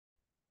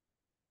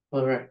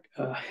All right.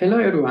 Hello,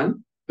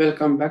 everyone.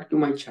 Welcome back to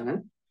my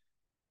channel.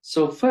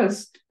 So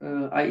first,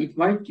 I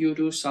invite you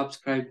to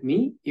subscribe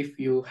me if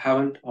you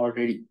haven't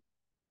already.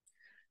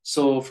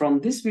 So from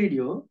this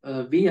video,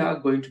 we are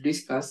going to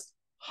discuss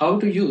how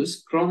to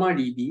use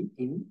ChromaDB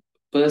in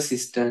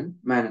persistent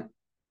manner.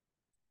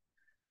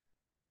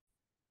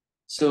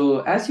 So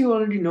as you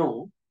already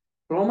know,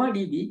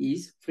 ChromaDB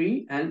is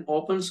free and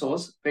open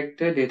source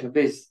vector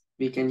database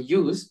we can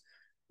use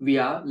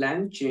via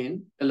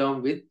LangChain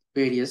along with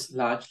various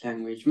large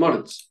language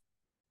models.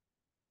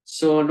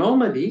 So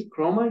normally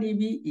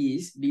ChromaDB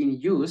is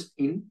being used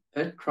in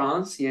a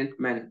transient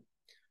manner,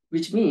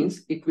 which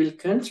means it will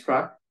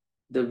construct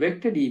the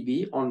vector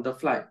DB on the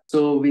fly.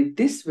 So with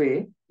this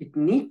way, it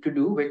needs to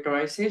do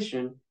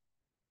vectorization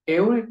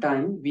every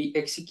time we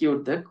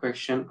execute the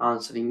question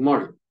answering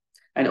model.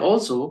 And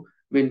also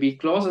when we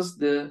closes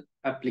the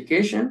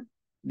application,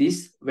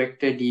 this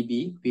vector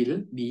DB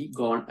will be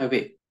gone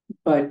away.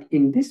 But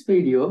in this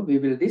video, we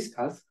will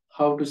discuss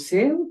how to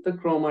save the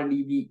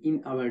ChromaDB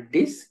in our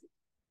disk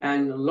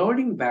and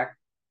loading back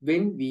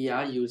when we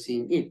are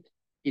using it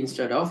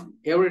instead of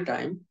every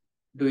time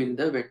doing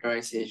the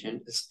vectorization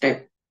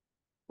step.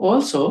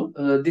 Also,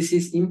 this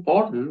is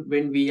important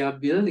when we are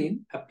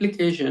building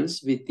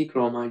applications with the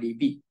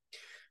ChromaDB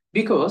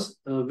because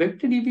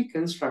VectorDB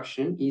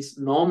construction is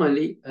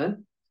normally a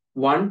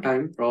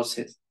one-time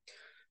process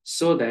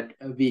so that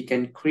we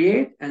can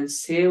create and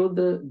save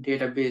the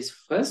database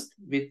first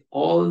with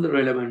all the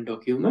relevant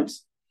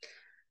documents,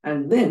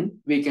 and then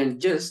we can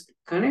just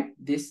connect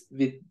this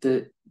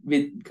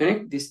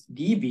connect this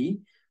DB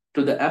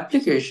to the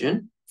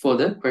application for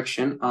the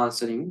question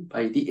answering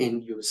by the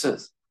end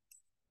users.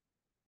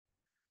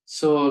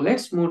 So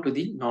let's move to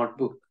the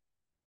notebook.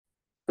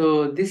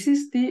 So this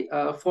is the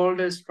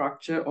folder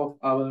structure of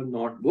our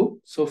notebook.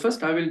 So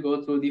first I will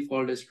go through the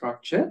folder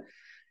structure.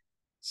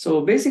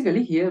 So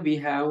basically here we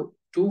have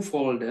two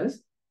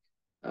folders.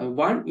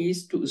 One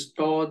is to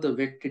store the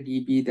vector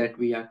DB that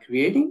we are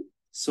creating.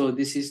 So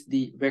this is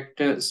the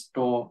vector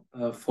store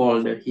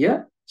folder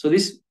here. So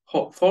this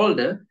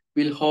folder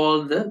will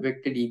hold the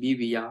vector DB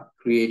we are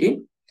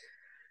creating.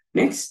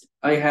 Next,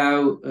 I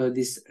have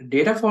this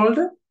data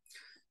folder.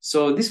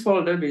 So this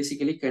folder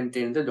basically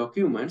contains the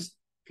documents,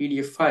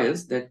 PDF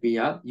files that we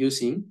are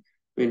using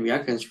when we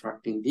are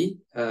constructing the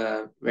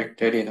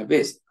vector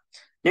database.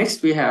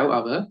 Next, we have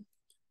our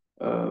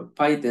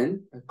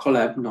Python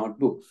collab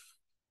notebook.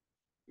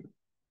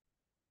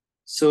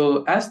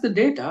 So as the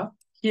data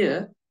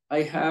here,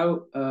 I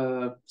have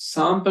a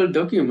sample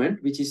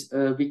document, which is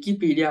a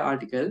Wikipedia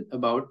article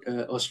about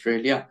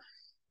Australia.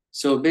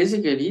 So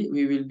basically,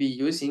 we will be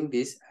using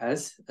this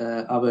as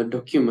our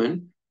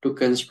document to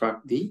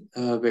construct the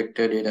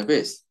vector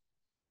database.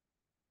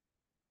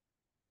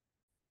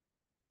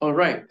 All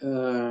right,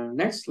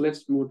 next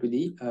let's move to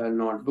the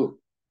notebook.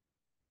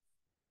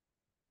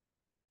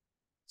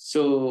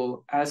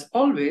 So as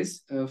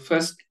always,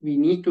 first we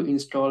need to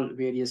install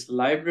various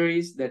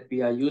libraries that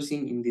we are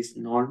using in this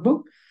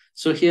notebook.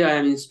 So here I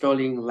am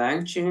installing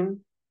LangChain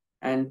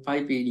and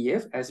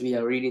PyPDF as we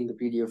are reading the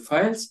PDF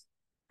files.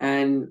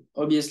 And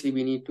obviously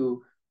we need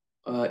to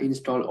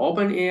install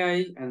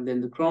OpenAI and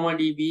then the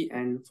ChromaDB.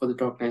 And for the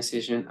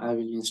tokenization, I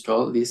will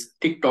install this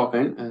tick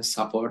token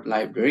support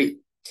library.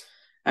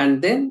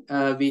 And then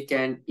we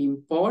can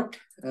import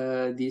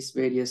these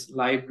various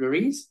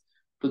libraries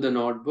to the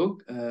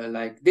notebook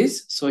like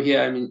this. So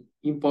here I'm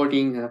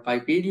importing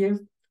PyPDF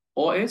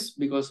OS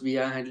because we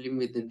are handling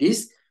with the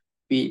disk.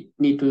 We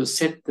need to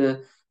set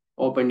the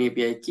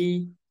OpenAPI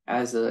key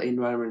as an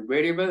environment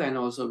variable, and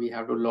also we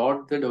have to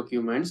load the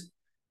documents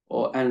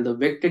and the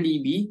vector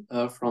DB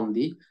from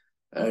the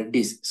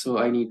disk. So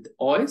I need the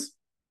OS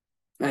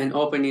and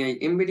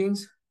OpenAI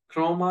embeddings,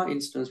 Chroma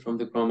instance from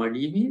the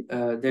ChromaDB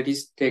that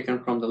is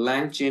taken from the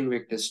LangChain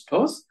vector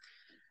stores,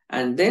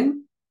 and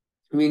then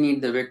we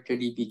need the vector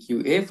DB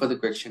QA for the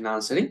question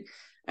answering,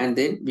 and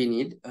then we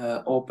need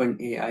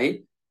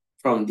OpenAI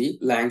from the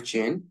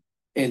LangChain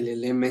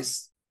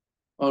LLMS.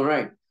 All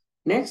right.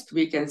 Next,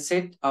 we can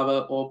set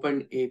our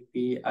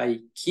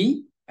OpenAPI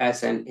key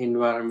as an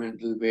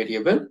environmental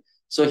variable.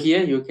 So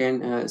here you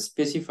can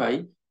specify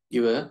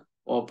your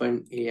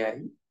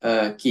OpenAI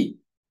key.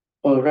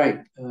 All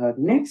right.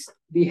 Next,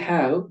 we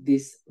have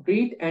this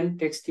read and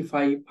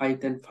textify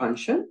Python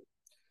function.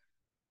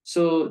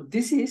 So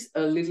this is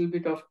a little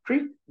bit of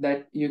trick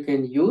that you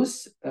can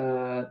use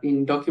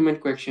in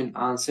document question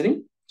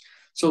answering.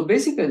 So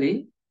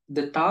basically,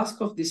 the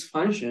task of this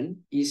function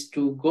is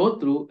to go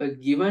through a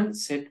given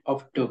set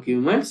of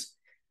documents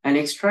and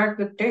extract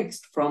the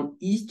text from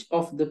each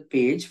of the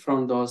page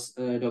from those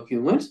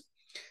documents.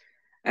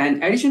 And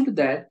in addition to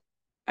that,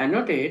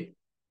 annotate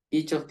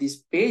each of these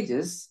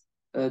pages,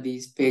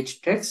 these page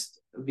text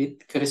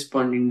with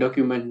corresponding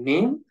document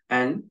name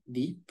and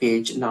the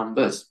page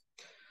numbers.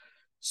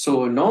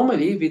 So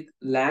normally with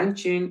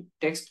LangChain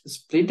text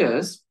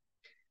splitters,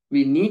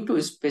 we need to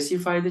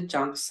specify the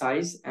chunk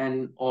size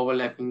and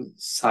overlapping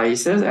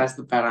sizes as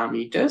the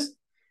parameters.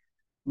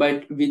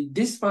 But with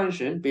this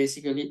function,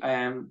 basically I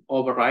am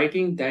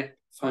overwriting that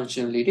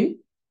functionality.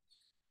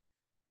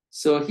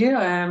 So here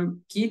I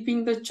am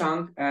keeping the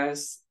chunk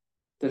as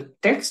the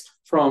text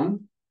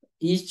from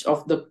each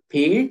of the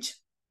page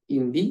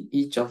in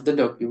each of the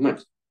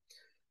documents.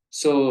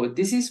 So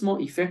this is more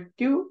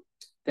effective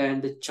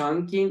than the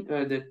chunking,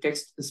 the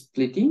text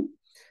splitting,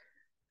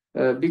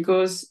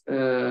 because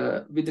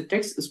with the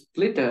text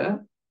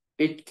splitter,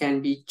 it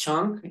can be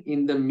chunked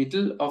in the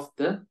middle of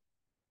the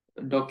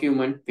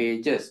document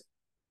pages.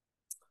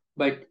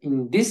 But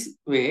in this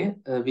way,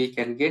 we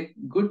can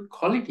get good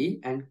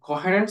quality and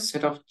coherent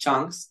set of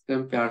chunks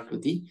compared to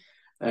the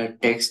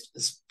text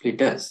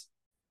splitters.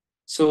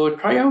 So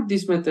try out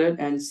this method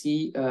and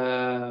see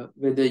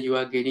whether you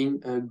are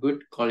getting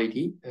good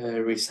quality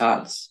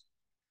results.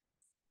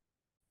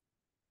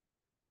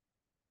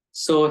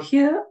 So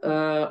here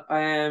I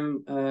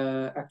am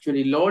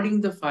actually loading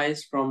the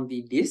files from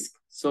the disk.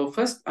 So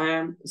first I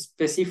am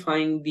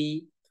specifying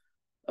the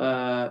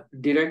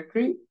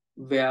directory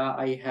where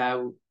I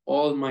have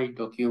all my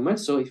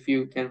documents. So if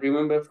you can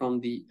remember from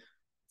the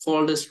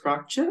folder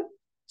structure,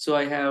 so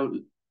I have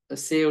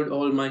saved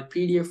all my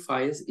PDF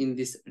files in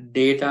this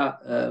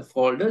data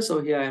folder. So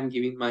here I am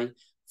giving my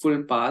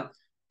full path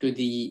to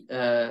the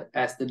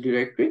as the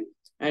directory.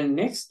 And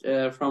next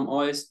from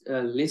OS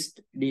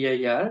list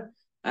dir,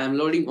 I'm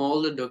loading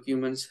all the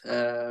documents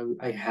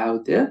I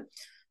have there.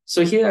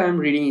 So here I'm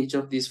reading each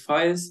of these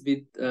files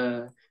with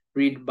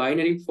read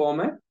binary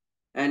format.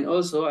 And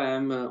also I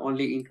am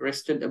only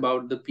interested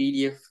about the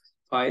PDF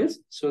files.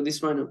 So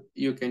this one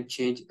you can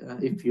change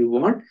if you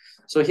want.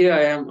 So here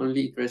I am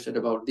only interested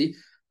about the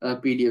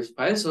PDF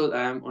files. So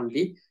I am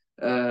only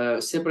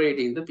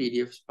separating the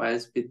PDF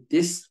files with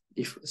this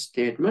if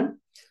statement.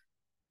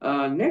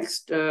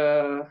 Next,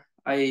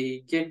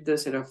 I get the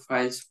set of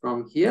files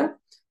from here.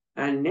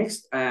 And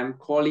next, I am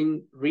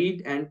calling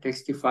read and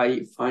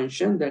textify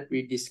function that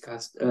we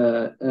discussed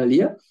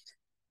earlier.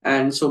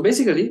 And so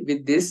basically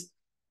with this,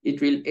 it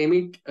will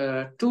emit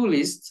two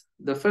lists.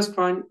 The first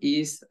one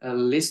is a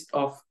list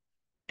of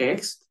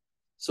text.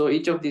 So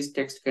each of these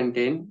text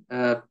contain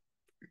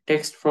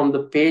text from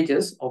the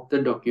pages of the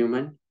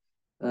document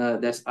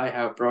that I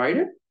have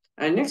provided.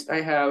 And next I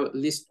have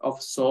list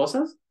of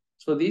sources.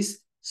 So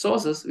these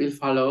sources will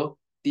follow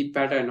the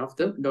pattern of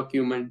the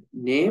document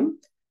name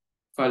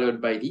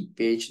followed by the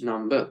page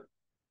number.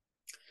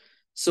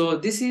 So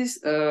this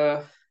is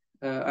I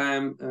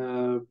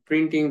am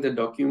printing the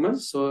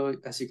document. So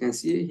as you can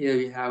see here,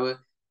 we have a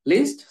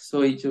list.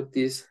 So each of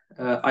these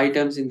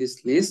items in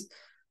this list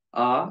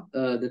are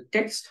the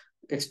text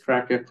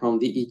extracted from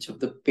each of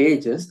the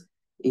pages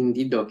in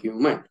the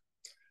document.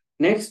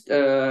 Next,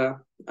 I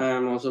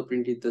am also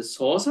printing the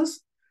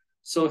sources.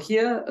 So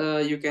here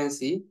you can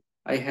see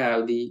I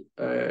have the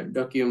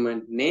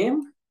document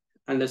name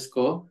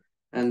underscore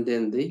and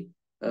then the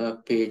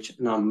page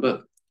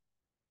number.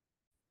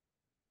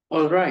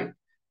 All right.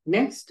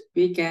 Next,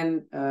 we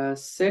can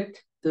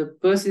set the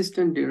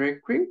persistent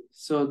directory.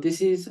 So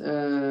this is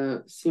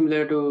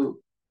similar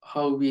to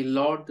how we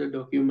load the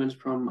documents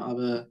from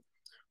our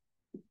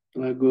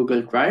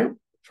Google Drive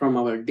from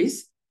our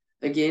disk.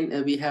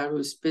 Again, we have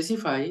to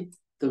specify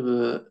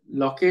the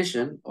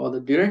location or the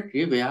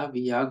directory where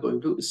we are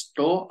going to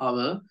store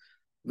our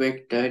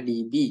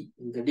VectorDB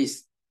in the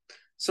disk.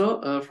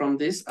 So from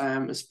this, I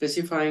am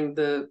specifying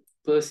the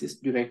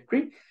persist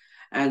directory.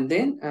 And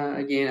then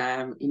again, I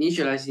am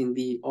initializing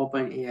the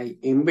OpenAI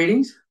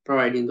embeddings,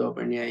 providing the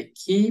OpenAI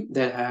key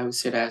that I have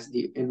set as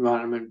the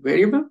environment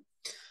variable.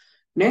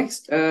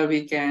 Next,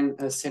 we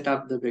can set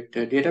up the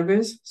vector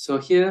database. So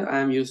here I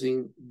am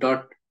using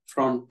dot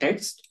from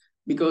text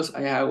because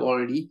I have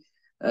already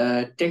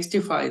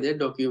textified the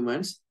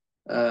documents,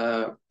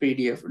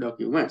 PDF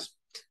documents.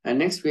 And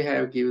next we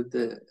have give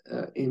the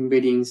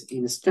embeddings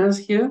instance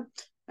here.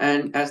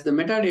 And as the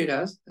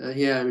metadata,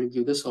 here I will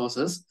give the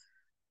sources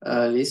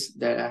list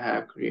that I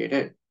have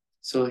created.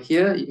 So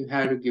here you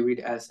have to give it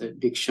as a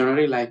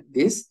dictionary like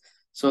this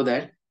so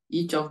that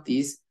each of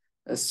these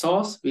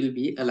source will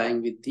be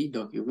aligned with the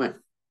document.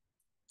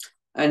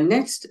 And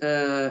next,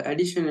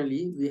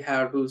 additionally, we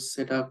have to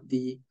set up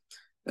the,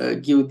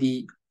 give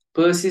the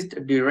persist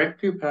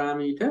directory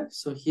parameter.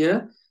 So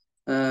here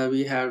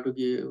we have to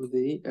give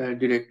the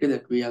directory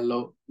that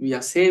we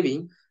are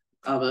saving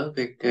our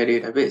vector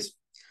database.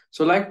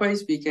 So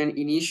likewise, we can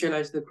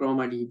initialize the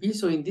ChromaDB.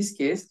 So in this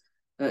case,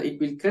 it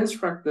will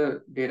construct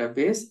the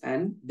database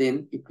and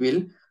then it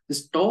will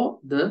store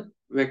the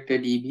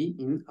VectorDB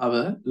in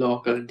our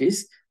local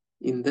disk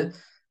in the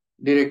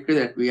directory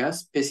that we are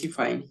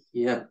specifying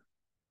here.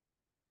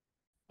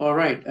 All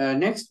right,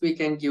 next we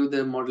can give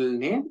the model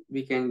name.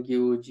 We can give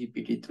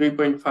GPT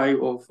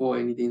 3.5 or 4,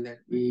 anything that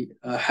we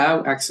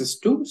have access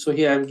to. So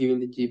here I'm giving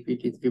the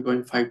GPT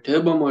 3.5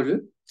 turbo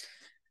model.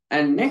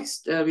 And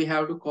next we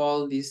have to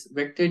call this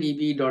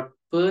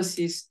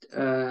vectordb.persist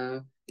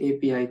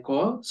API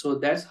call. So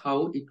that's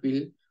how it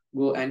will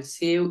go and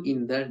save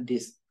in the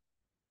disk.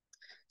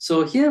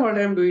 So here what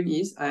I'm doing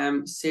is I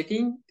am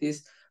setting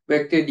this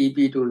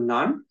vectordb to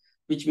none,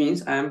 which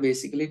means I am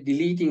basically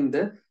deleting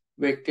the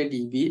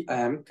vectordb I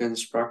am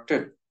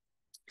constructed.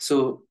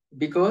 So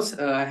because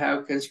I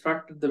have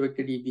constructed the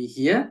VectorDB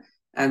here,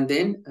 and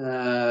then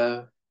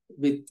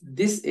with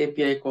this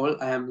API call,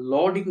 I am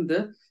loading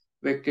the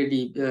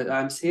VectorDB,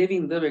 I'm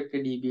saving the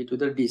VectorDB to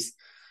the disk.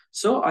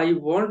 So I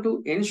want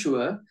to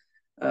ensure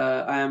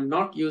I am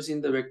not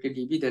using the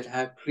VectorDB that I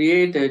have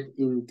created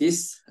in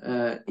this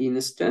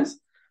instance.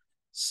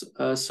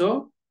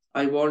 So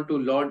I want to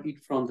load it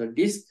from the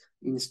disk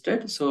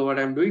instead. So what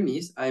I'm doing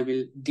is I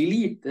will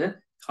delete the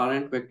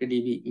current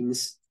VectorDB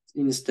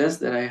instance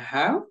that I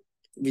have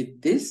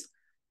with this,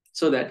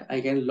 so that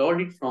I can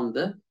load it from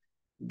the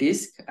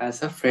disk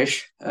as a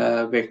fresh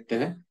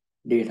vector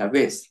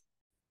database.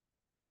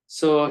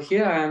 So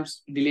here I am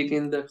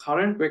deleting the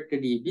current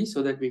VectorDB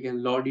so that we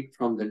can load it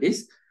from the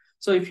disk.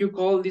 So if you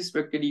call this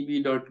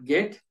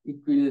vectordb.get, it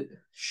will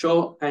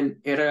show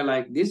an error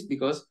like this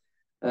because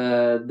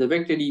the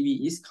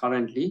VectorDB is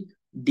currently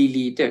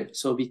deleted.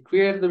 So we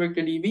create the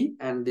VectorDB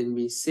and then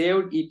we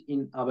saved it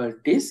in our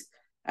disk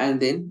and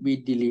then we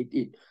delete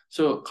it.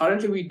 So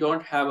currently we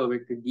don't have a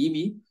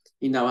VectorDB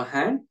in our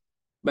hand,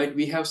 but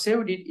we have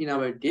saved it in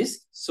our disk.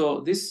 So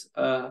this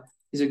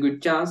is a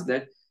good chance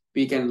that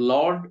we can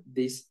load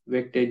this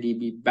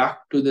VectorDB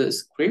back to the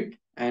script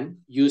and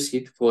use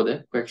it for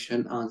the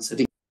question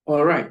answering.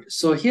 All right,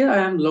 so here I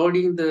am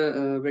loading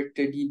the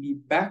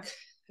VectorDB back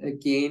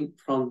again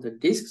from the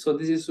disk. So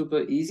this is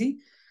super easy.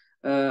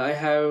 I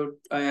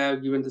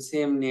have given the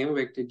same name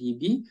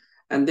VectorDB,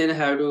 and then I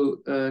have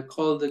to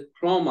call the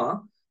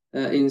Chroma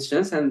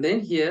instance, and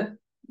then here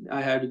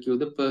I have to give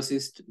the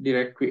persist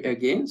directory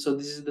again. So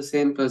this is the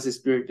same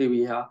persist directory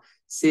we are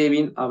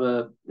saving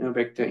our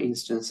vector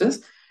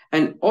instances.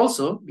 And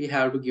also we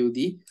have to give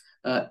the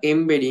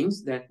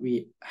embeddings that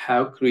we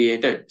have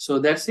created. So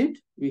that's it.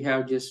 We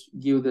have just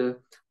give the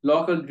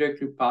local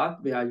directory path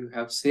where you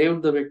have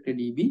saved the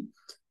VectorDB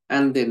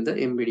and then the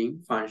embedding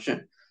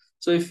function.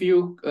 So if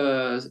you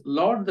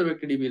load the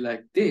VectorDB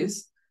like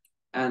this,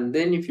 and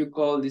then if you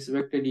call this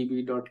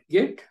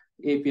vectordb.get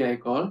API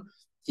call,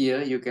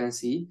 here you can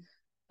see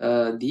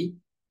the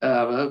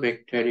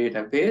vector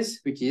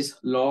database, which is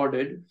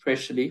loaded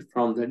freshly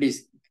from the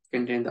disk. It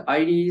contains the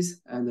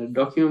IDs and the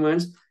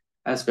documents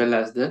as well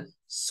as the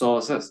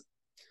sources.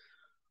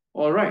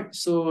 All right,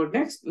 so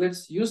next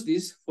let's use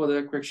this for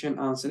the question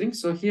answering.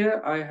 So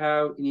here I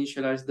have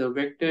initialized the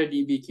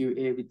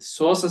vectordb with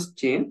sources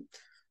chain.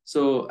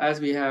 So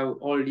as we have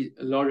already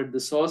loaded the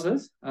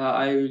sources,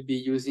 I will be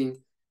using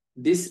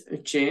this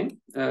chain,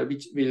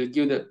 which will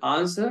give the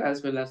answer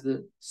as well as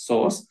the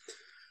source.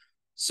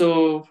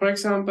 So for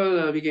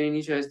example, we can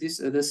initialize this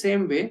the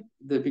same way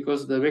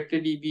because the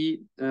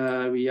VectorDB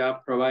we are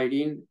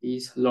providing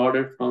is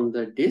loaded from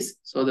the disk.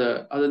 So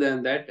other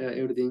than that,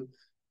 everything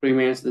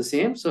remains the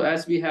same. So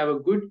as we have a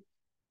good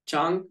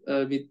chunk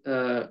with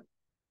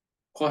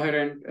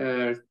coherent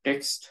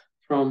text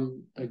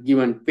from a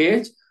given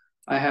page,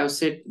 I have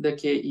set the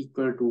k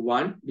equal to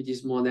 1, which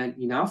is more than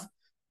enough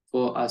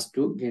for us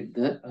to get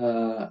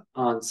the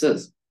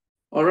answers.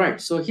 All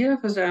right, so here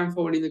first I am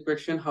forwarding the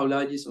question, how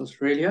large is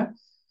Australia?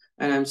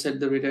 And I'm set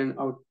the return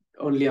out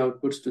only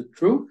outputs to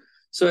true.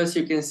 So as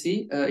you can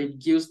see, it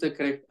gives the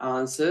correct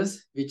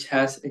answers, which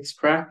has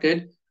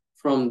extracted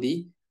from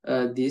the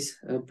this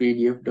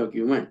PDF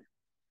document.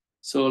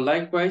 So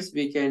likewise,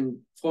 we can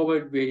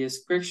forward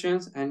various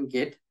questions and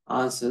get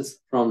answers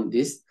from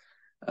this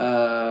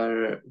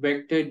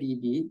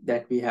VectorDB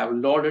that we have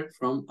loaded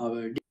from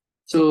our disk.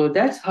 So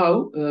that's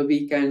how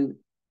we can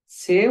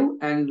save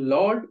and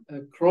load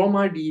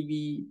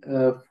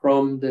ChromaDB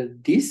from the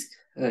disk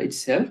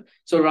itself.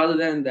 So rather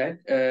than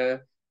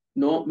that,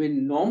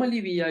 when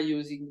normally we are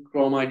using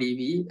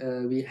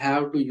ChromaDB, we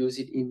have to use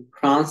it in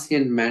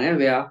transient manner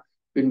where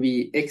when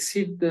we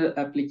exit the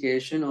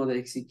application or the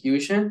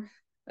execution,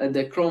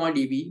 the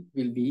ChromaDB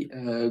will be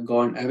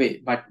gone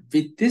away. But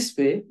with this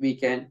way, we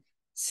can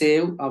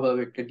save our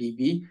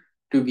VectorDB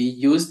to be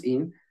used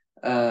in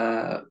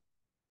the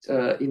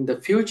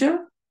future,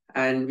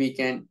 and we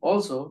can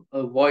also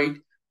avoid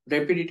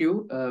repetitive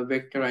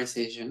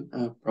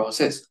vectorization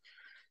process.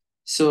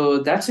 So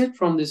that's it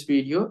from this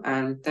video,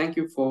 and thank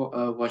you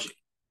for watching.